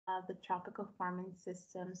The Tropical Farming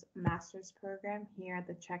Systems Master's Program here at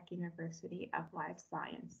the Czech University of Life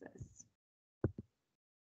Sciences.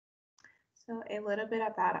 So a little bit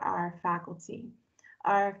about our faculty.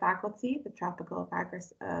 Our faculty, the Tropical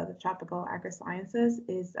AgriSciences,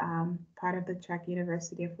 is part of the Czech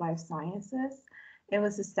University of Life Sciences. It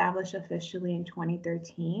was established officially in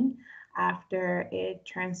 2013 after it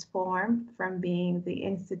transformed from being the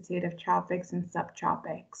Institute of Tropics and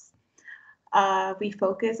Subtropics. We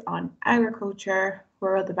focus on agriculture,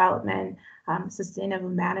 rural development, sustainable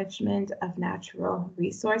management of natural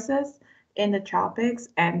resources in the tropics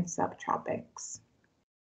and subtropics.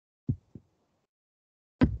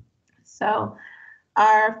 So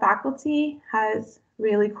our faculty has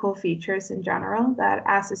really cool features in general that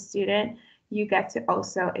as a student, you get to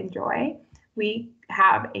also enjoy. We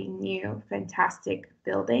have a new fantastic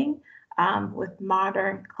building with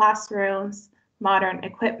modern classrooms, modern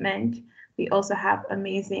equipment. We also have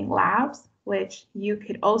amazing labs, which you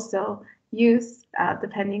could also use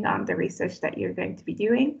depending on the research that you're going to be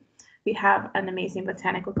doing. We have an amazing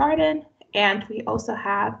botanical garden, and we also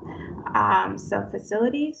have some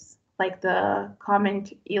facilities like the common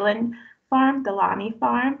eland farm, the Lani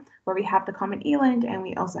farm, where we have the common eland, and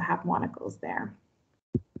we also have monocles there.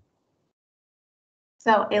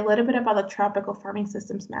 So a little bit about the Tropical Farming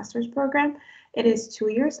Systems Master's Program. It is 2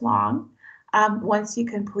 years long. Once you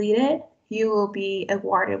complete it, you will be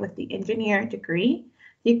awarded with the engineer degree.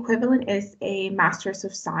 The equivalent is a Master's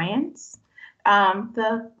of Science.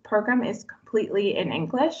 The program is completely in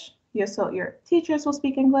English. So your teachers will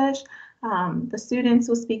speak English, the students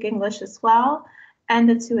will speak English as well, and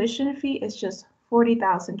the tuition fee is just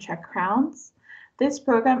 40,000 Czech crowns. This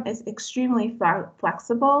program is extremely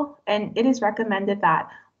flexible, and it is recommended that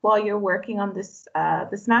while you're working on this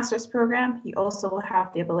master's program, you also will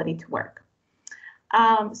have the ability to work.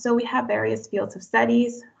 So we have various fields of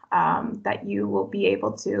studies that you will be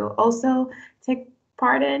able to also take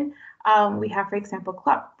part in. We have, for example,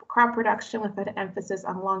 crop production with an emphasis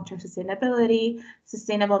on long-term sustainability,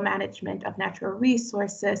 sustainable management of natural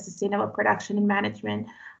resources, sustainable production and management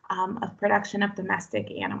of production of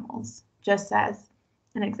domestic animals, just as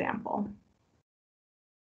an example.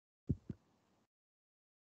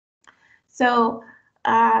 So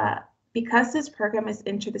because this program is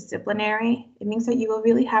interdisciplinary, it means that you will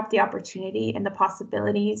really have the opportunity and the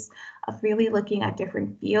possibilities of really looking at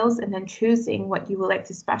different fields and then choosing what you would like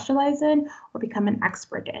to specialize in or become an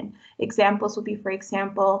expert in. Examples would be, for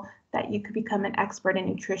example, that you could become an expert in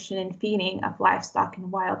nutrition and feeding of livestock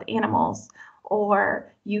and wild animals,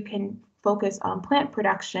 or you can focus on plant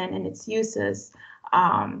production and its uses,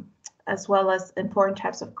 as well as important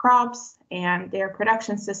types of crops and their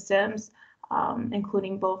production systems,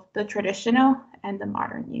 including both the traditional and the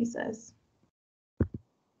modern uses.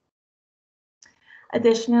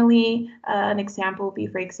 Additionally, an example would be,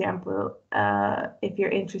 for example, if you're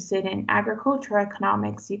interested in agricultural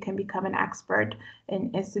economics, you can become an expert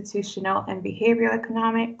in institutional and behavioral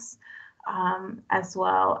economics, as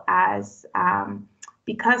well as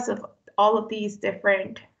because of all of these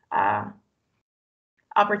different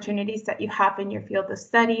opportunities that you have in your field of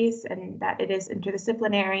studies and that it is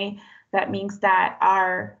interdisciplinary, that means that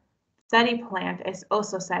our study plan is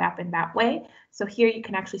also set up in that way. So here you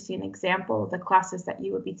can actually see an example of the classes that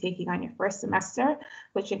you would be taking on your first semester,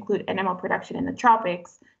 which include animal production in the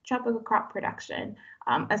tropics, tropical crop production,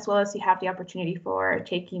 as well as you have the opportunity for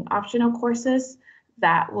taking optional courses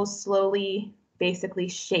that will slowly basically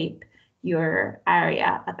shape your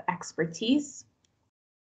area of expertise.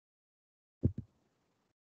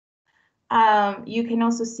 You can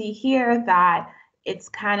also see here that it's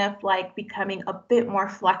kind of like becoming a bit more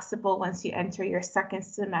flexible once you enter your second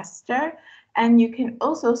semester. And you can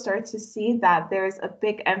also start to see that there's a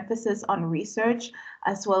big emphasis on research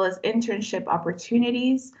as well as internship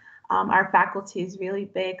opportunities. Our faculty is really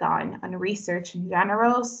big on research in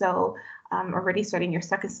general. So already starting your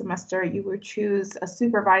second semester, you would choose a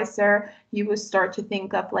supervisor. You would start to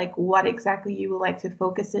think of like what exactly you would like to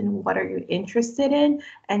focus in, what are you interested in,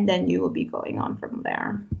 and then you will be going on from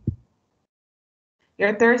there.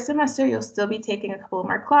 Your third semester, you'll still be taking a couple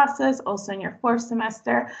more classes, also in your fourth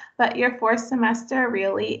semester, but your fourth semester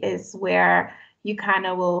really is where you kind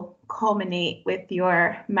of will culminate with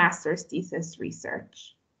your master's thesis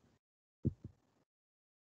research.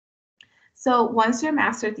 So once your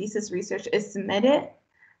master thesis research is submitted,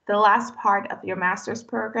 the last part of your master's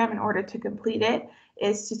program in order to complete it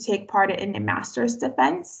is to take part in a master's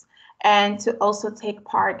defense and to also take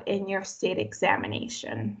part in your state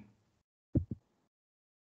examination.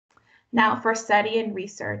 Now for study and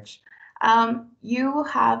research, you will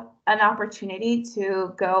have an opportunity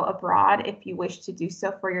to go abroad if you wish to do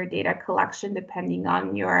so for your data collection, depending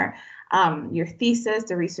on your thesis,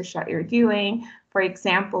 the research that you're doing. For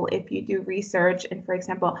example, if you do research and, for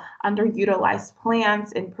example, underutilized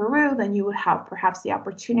plants in Peru, then you would have perhaps the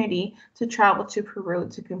opportunity to travel to Peru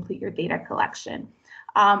to complete your data collection.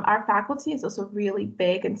 Our faculty is also really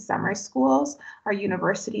big in summer schools. Our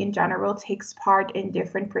university in general takes part in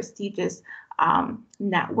different prestigious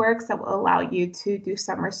networks that will allow you to do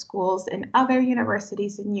summer schools in other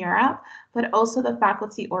universities in Europe, but also the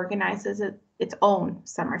faculty organizes its own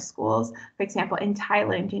summer schools, for example, in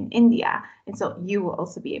Thailand, in India. And so you will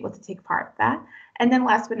also be able to take part of that. And then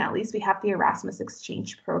last but not least, we have the Erasmus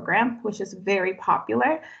Exchange Program, which is very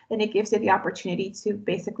popular, and it gives you the opportunity to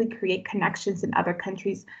basically create connections in other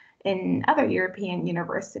countries, in other European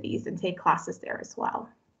universities, and take classes there as well.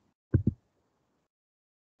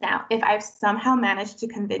 Now, if I've somehow managed to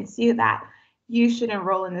convince you that you should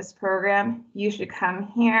enroll in this program, you should come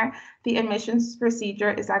here, the admissions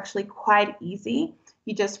procedure is actually quite easy.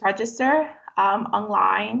 You just register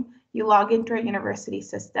online, you log into our university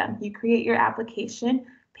system, you create your application,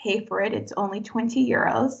 pay for it, it's only 20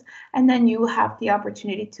 euros, and then you have the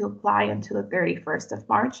opportunity to apply until the 31st of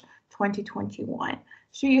March, 2021.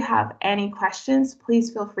 Should you have any questions,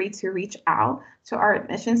 please feel free to reach out to our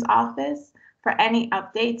admissions office. For any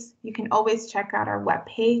updates, you can always check out our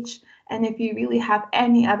webpage. And if you really have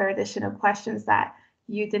any other additional questions that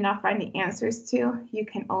you did not find the answers to, you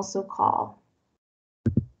can also call.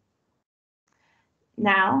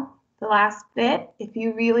 Now, the last bit, if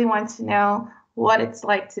you really want to know what it's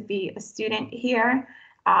like to be a student here,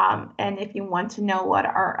 and if you want to know what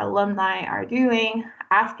our alumni are doing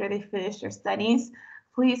after they finish their studies,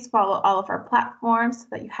 please follow all of our platforms so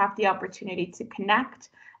that you have the opportunity to connect.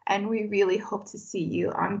 And we really hope to see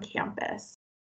you on campus.